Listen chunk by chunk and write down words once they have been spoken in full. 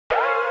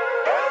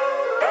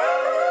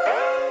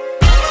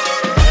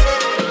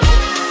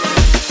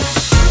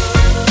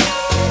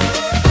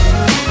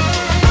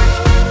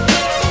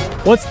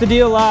What's the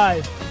Deal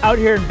Live? Out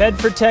here in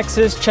Bedford,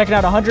 Texas, checking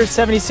out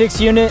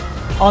 176 unit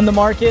on the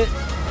market.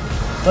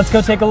 Let's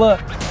go take a look.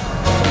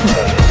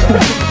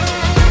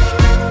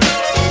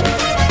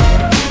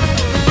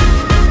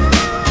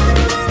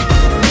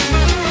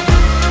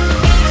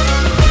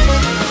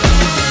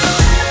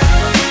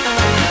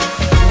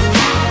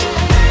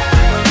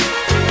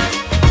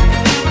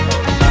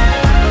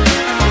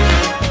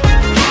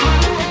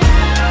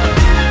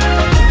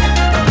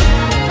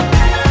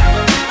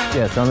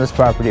 So on this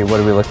property, what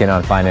are we looking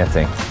on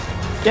financing?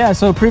 Yeah,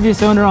 so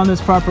previous owner on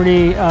this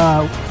property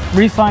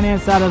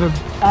refinanced out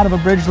of a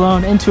bridge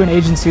loan into an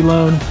agency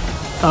loan,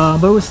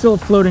 but it was still a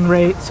floating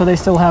rate, so they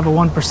still have a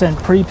 1%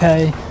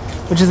 prepay,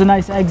 which is a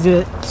nice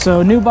exit.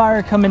 So new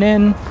buyer coming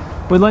in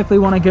would likely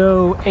want to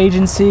go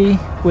agency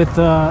with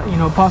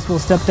possible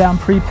step down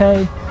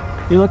prepay.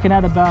 You're looking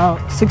at about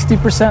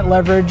 60%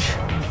 leverage.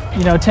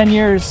 10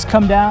 years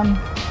come down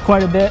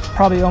quite a bit,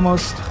 probably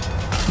almost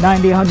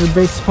 90, 100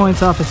 basis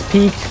points off its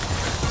peak.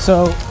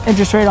 So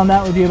interest rate on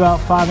that would be about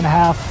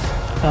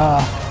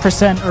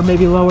 5.5% or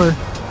maybe lower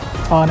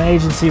on an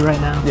agency right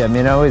now. Yeah, I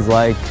mean, I always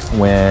like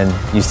when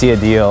you see a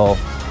deal,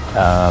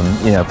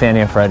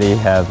 Fannie and Freddie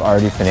have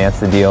already financed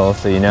the deal,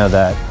 so you know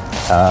that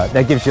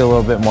that gives you a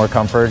little bit more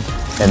comfort.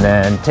 And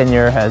then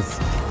 10-year has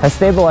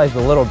stabilized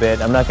a little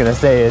bit. I'm not going to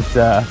say it's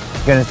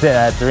going to sit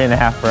at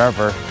 3.5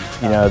 forever.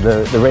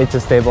 The rates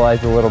have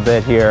stabilized a little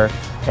bit here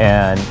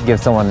and give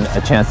someone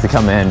a chance to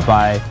come in,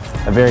 buy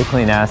a very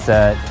clean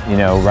asset,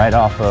 right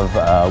off of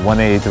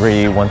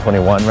 183,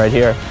 121 right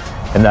here,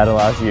 and that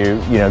allows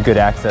you, good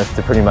access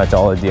to pretty much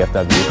all of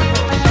DFW.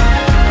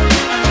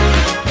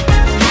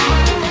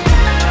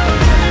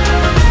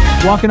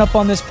 Walking up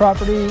on this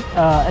property,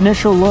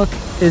 initial look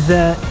is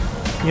that,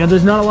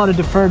 there's not a lot of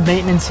deferred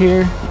maintenance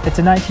here. It's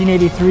a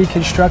 1983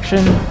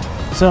 construction,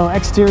 so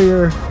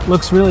exterior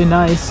looks really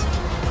nice.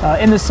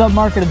 In the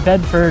submarket of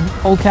Bedford,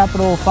 Old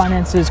Capital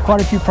finances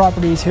quite a few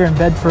properties here in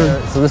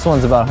Bedford. So this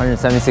one's about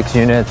 176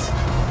 units,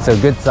 so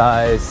good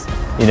size.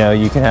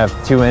 You can have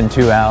 2 in,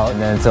 2 out, and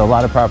then so a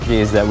lot of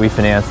properties that we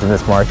financed in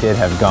this market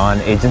have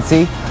gone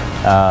agency.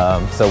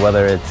 So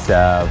whether it's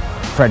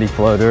Freddie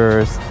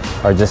floaters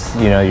or just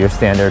your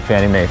standard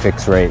Fannie Mae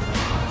fixed rate.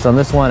 So on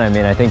this one,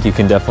 I think you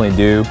can definitely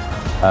do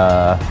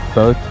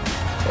both.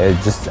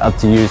 It's just up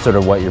to you, sort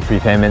of what your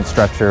prepayment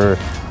structure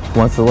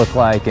wants to look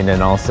like, and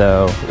then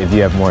also if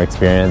you have more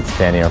experience,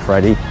 Fannie or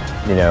Freddie,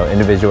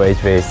 individual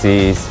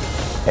HVACs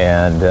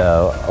and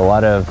a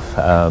lot of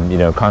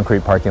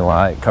concrete parking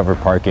lot, covered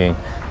parking,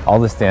 all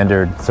the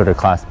standard sort of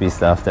Class B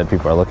stuff that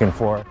people are looking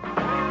for.